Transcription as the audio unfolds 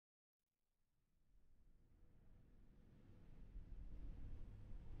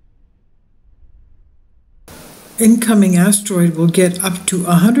incoming asteroid will get up to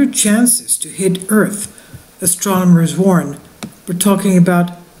 100 chances to hit Earth, astronomers warn. We're talking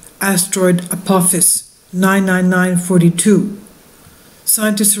about Asteroid APOPHIS 99942.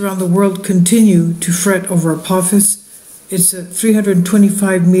 Scientists around the world continue to fret over Apophis. It's a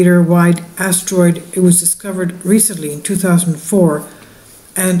 325-meter wide asteroid. It was discovered recently in 2004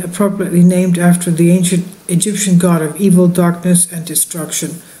 and appropriately named after the ancient Egyptian god of evil, darkness, and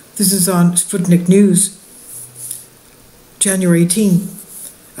destruction. This is on Sputnik News, January 18.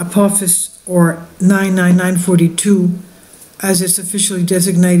 Apophis, or 99942, as it's officially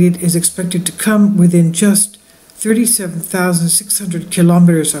designated, is expected to come within just 37,600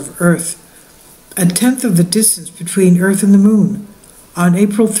 kilometers of Earth, a tenth of the distance between Earth and the Moon, on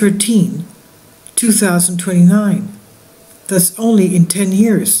April 13, 2029. That's only in 10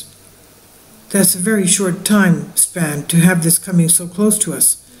 years. That's a very short time span to have this coming so close to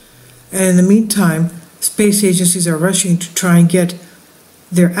us. And in the meantime, space agencies are rushing to try and get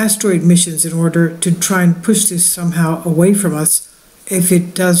their asteroid missions in order to try and push this somehow away from us if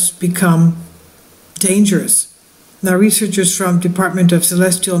it does become dangerous. Now, researchers from Department of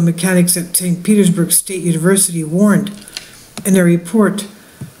Celestial Mechanics at St. Petersburg State University warned in a report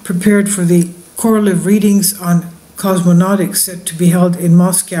prepared for the correlative readings on cosmonautics set to be held in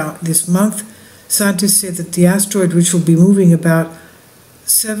Moscow this month. Scientists say that the asteroid, which will be moving about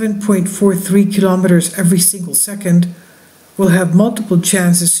 7.43 kilometers every single second, will have multiple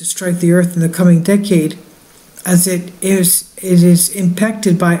chances to strike the Earth in the coming decade, as it is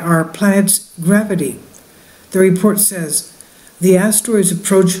impacted by our planet's gravity. The report says the asteroid's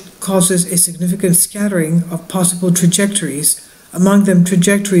approach causes a significant scattering of possible trajectories, among them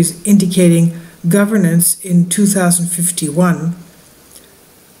trajectories indicating governance in 2051,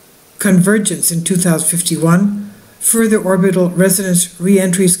 convergence in 2051. Further orbital resonance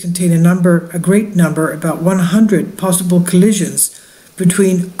re-entries contain a great number, about 100 possible collisions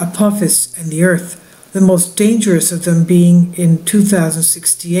between Apophis and the Earth, the most dangerous of them being in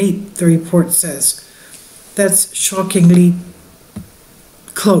 2068, the report says. That's shockingly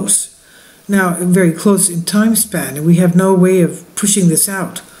close. Now, very close in time span, and we have no way of pushing this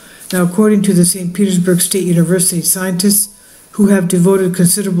out. Now, according to the St. Petersburg State University scientists who have devoted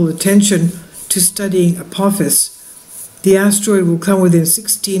considerable attention to studying Apophis, the asteroid will come within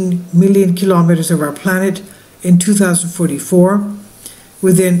 16 million kilometers of our planet in 2044,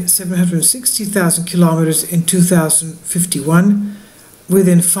 within 760,000 kilometers in 2051,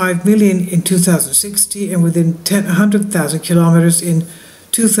 within 5 million in 2060, and within 100,000 kilometers in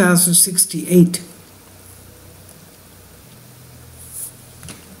 2068.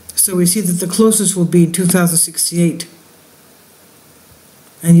 So we see that the closest will be in 2068.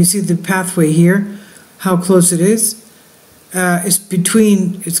 And you see the pathway here, how close it is.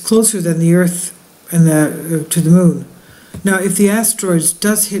 It's closer than the Earth and to the Moon. Now, if the asteroid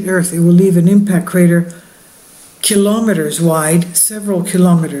does hit Earth, it will leave an impact crater kilometers wide, several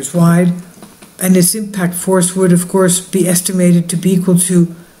kilometers wide, and its impact force would, of course, be estimated to be equal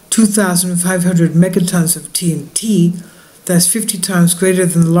to 2,500 megatons of TNT. That's 50 times greater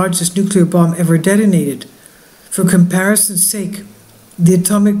than the largest nuclear bomb ever detonated. For comparison's sake, the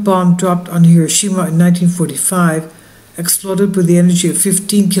atomic bomb dropped on Hiroshima in 1945 exploded with the energy of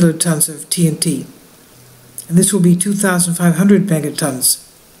 15 kilotons of TNT. And this will be 2,500 megatons.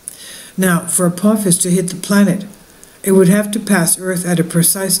 Now, for Apophis to hit the planet, it would have to pass Earth at a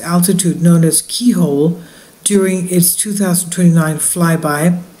precise altitude known as keyhole during its 2029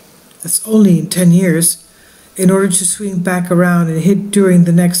 flyby. That's only in 10 years, in order to swing back around and hit during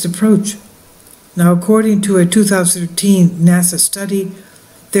the next approach. Now, according to a 2013 NASA study,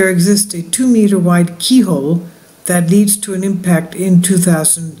 there exists a 2-meter wide keyhole that leads to an impact in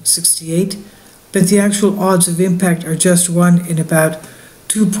 2068, but the actual odds of impact are just 1 in about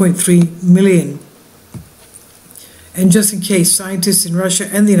 2.3 million. And just in case, scientists in Russia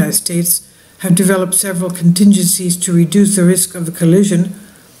and the United States have developed several contingencies to reduce the risk of a collision.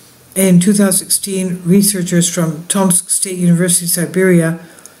 In 2016, researchers from Tomsk State University, Siberia,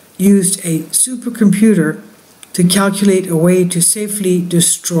 used a supercomputer to calculate a way to safely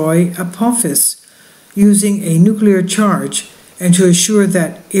destroy Apophis using a nuclear charge and to assure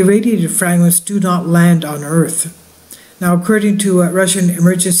that irradiated fragments do not land on Earth. Now, according to Russian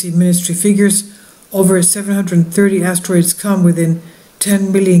Emergency Ministry figures, over 730 asteroids come within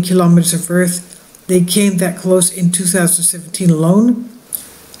 10 million kilometers of Earth. They came that close in 2017 alone,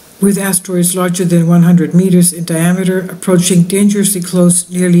 with asteroids larger than 100 meters in diameter approaching dangerously close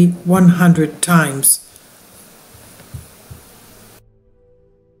nearly 100 times.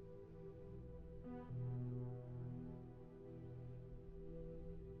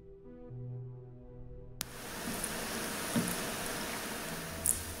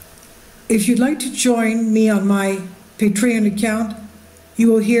 If you'd like to join me on my Patreon account,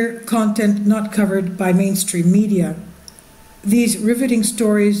 you will hear content not covered by mainstream media. These riveting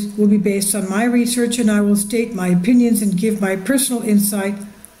stories will be based on my research, and I will state my opinions and give my personal insight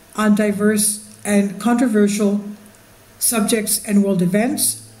on diverse and controversial subjects and world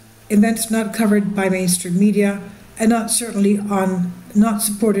events not covered by mainstream media, and not supported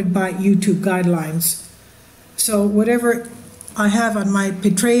by YouTube guidelines. So whatever I have on my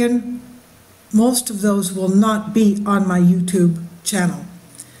Patreon, most of those will not be on my YouTube channel.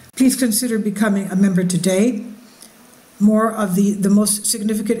 Please consider becoming a member today. More of the most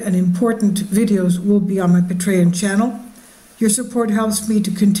significant and important videos will be on my Patreon channel. Your support helps me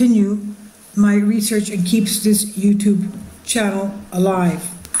to continue my research and keeps this YouTube channel alive.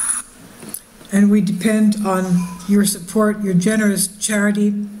 And we depend on your support, your generous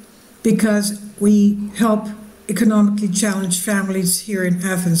charity, because we help economically challenged families here in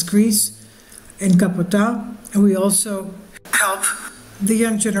Athens, Greece, in Kapota, and we also help the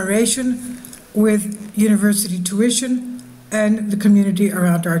young generation with university tuition and the community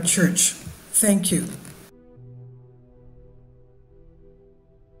around our church. Thank you.